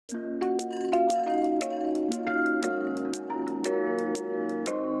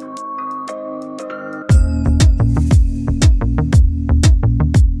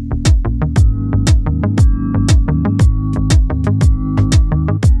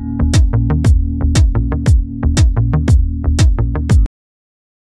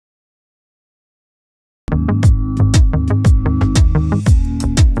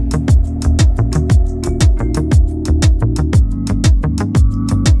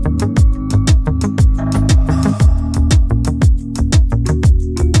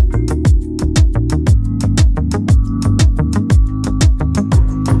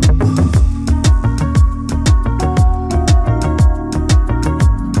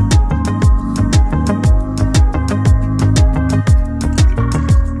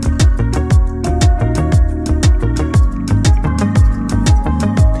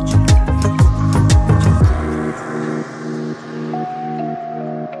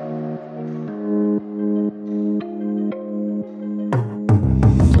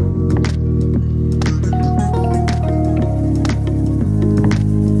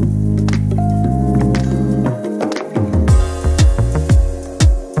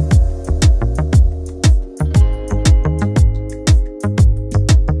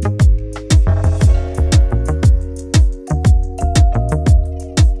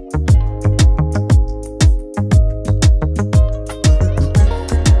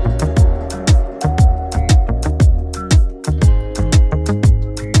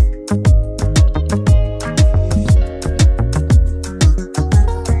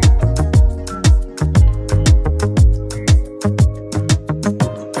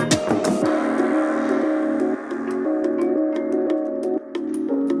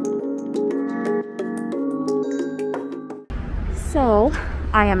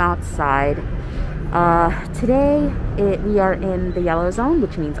I am outside. Today we are in the yellow zone,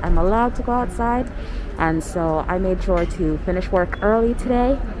 which means I'm allowed to go outside. And so I made sure to finish work early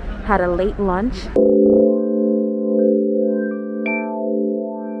today. Had a late lunch.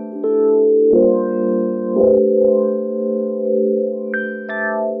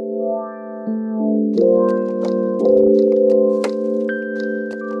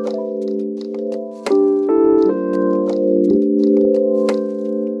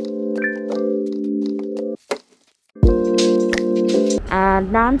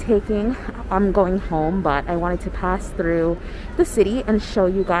 And now I'm going home, but I wanted to pass through the city and show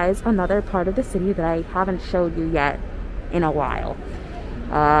you guys another part of the city that I haven't showed you yet in a while.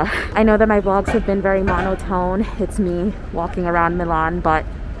 I know that my vlogs have been very monotone. It's me walking around Milan, but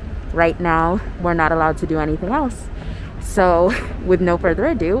right now we're not allowed to do anything else. So with no further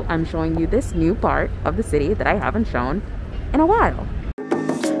ado, I'm showing you this new part of the city that I haven't shown in a while.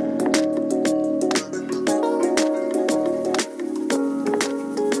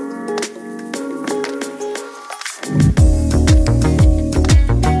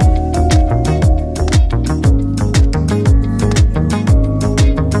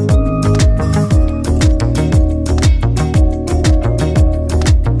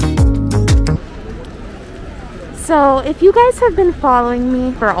 So if you guys have been following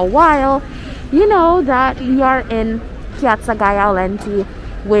me for a while, you know that we are in Piazza Gaiolenti,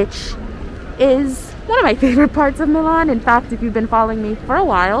 which is one of my favorite parts of Milan. In fact, if you've been following me for a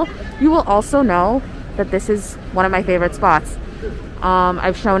while, you will also know that this is one of my favorite spots.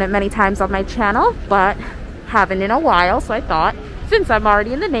 I've shown it many times on my channel, but haven't in a while, so I thought, since I'm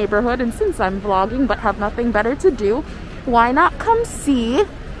already in the neighborhood and since I'm vlogging but have nothing better to do, why not come see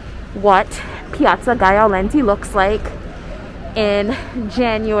what Piazza Gaiolenti looks like in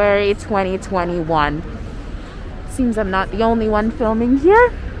January 2021. Seems I'm not the only one filming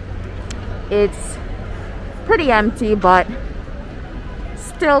here. It's pretty empty, but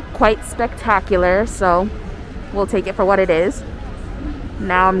still quite spectacular, so we'll take it for what it is.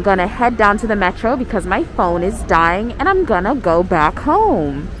 Now I'm gonna head down to the metro because my phone is dying and I'm gonna go back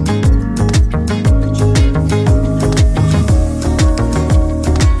home.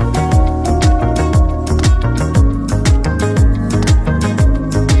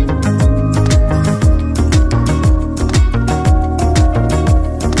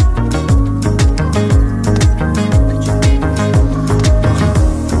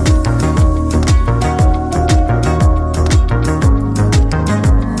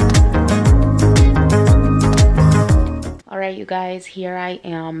 You guys, here I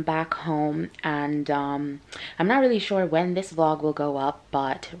am back home, and I'm not really sure when this vlog will go up,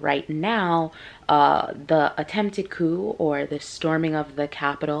 but right now the attempted coup, or the storming of the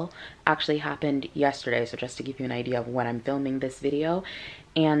Capitol, actually happened yesterday. So just to give you an idea of when I'm filming this video,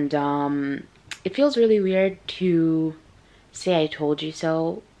 and it feels really weird to say I told you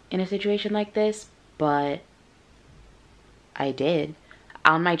so in a situation like this, but I did.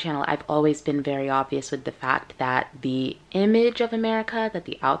 On my channel, I've always been very obvious with the fact that the image of America that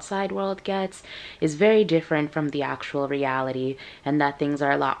the outside world gets is very different from the actual reality, and that things are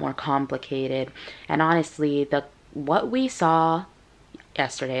a lot more complicated. And honestly, what we saw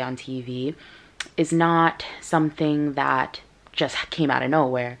yesterday on TV is not something that just came out of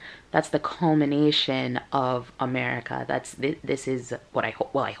nowhere. That's the culmination of America. This is what I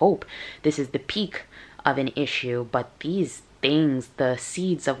hope. Well, I hope this is the peak of an issue, but these things, the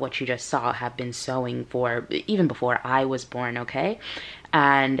seeds of what you just saw, have been sowing for even before I was born, okay?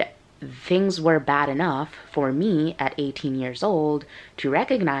 And things were bad enough for me at 18 years old to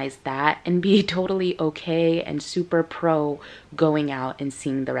recognize that and be totally okay and super pro going out and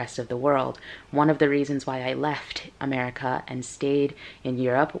seeing the rest of the world. One of the reasons why I left America and stayed in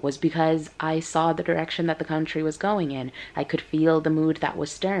Europe was because I saw the direction that the country was going in. I could feel the mood that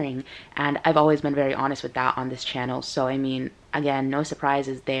was stirring, and I've always been very honest with that on this channel. So I mean, again, no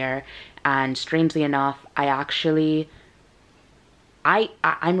surprises there. And strangely enough,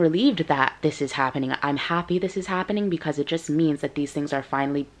 I'm relieved that this is happening. I'm happy this is happening because it just means that these things are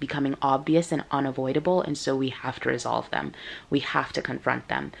finally becoming obvious and unavoidable, and so we have to resolve them. We have to confront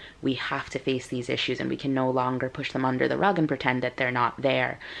them. We have to face these issues, and we can no longer push them under the rug and pretend that they're not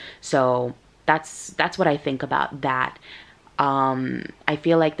there. So that's what I think about that. I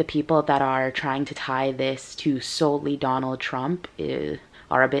feel like the people that are trying to tie this to solely Donald Trump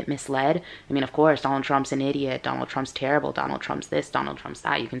are a bit misled. I mean, of course, Donald Trump's an idiot, Donald Trump's terrible, Donald Trump's this, Donald Trump's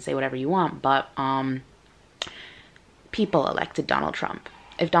that. You can say whatever you want, but people elected Donald Trump.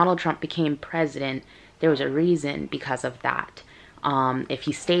 If Donald Trump became president, there was a reason because of that. If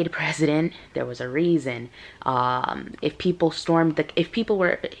he stayed president, there was a reason. If people if people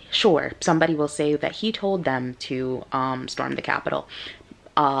were, sure, somebody will say that he told them to storm the Capitol.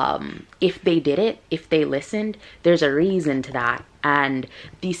 If they did it, if they listened, there's a reason to that. And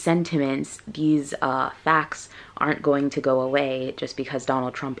these sentiments, these facts aren't going to go away just because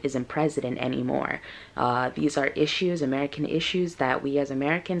Donald Trump isn't president anymore. These are issues, American issues, that we as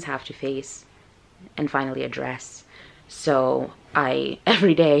Americans have to face and finally address. So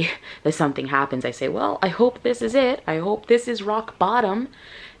every day that something happens, I say, well, I hope this is it. I hope this is rock bottom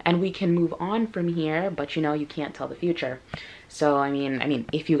and we can move on from here. But you know, you can't tell the future. So, I mean,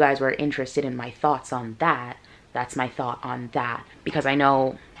 if you guys were interested in my thoughts on that, that's my thought on that. Because I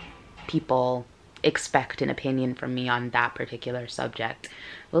know people expect an opinion from me on that particular subject.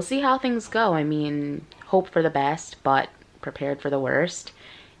 We'll see how things go. I mean, hope for the best, but prepared for the worst.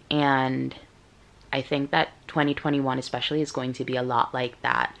 And I think that 2021 especially is going to be a lot like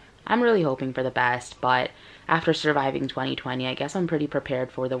that. I'm really hoping for the best, but after surviving 2020, I guess I'm pretty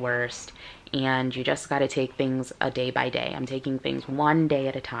prepared for the worst. And you just got to take things a day by day. I'm taking things one day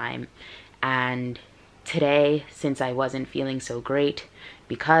at a time. And today, since I wasn't feeling so great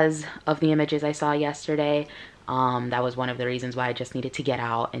because of the images I saw yesterday, that was one of the reasons why I just needed to get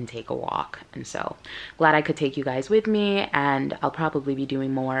out and take a walk. And so glad I could take you guys with me, and I'll probably be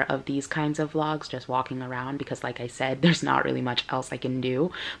doing more of these kinds of vlogs, just walking around, because like I said, there's not really much else I can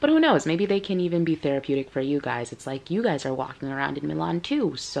do. But who knows, maybe they can even be therapeutic for you guys. It's like you guys are walking around in Milan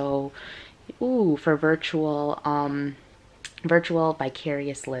too, so ooh, for virtual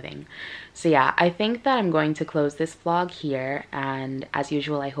vicarious living. So yeah, I think that I'm going to close this vlog here, and as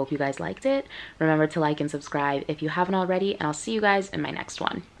usual, I hope you guys liked it. Remember to like and subscribe if you haven't already, and I'll see you guys in my next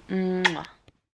one. Mwah.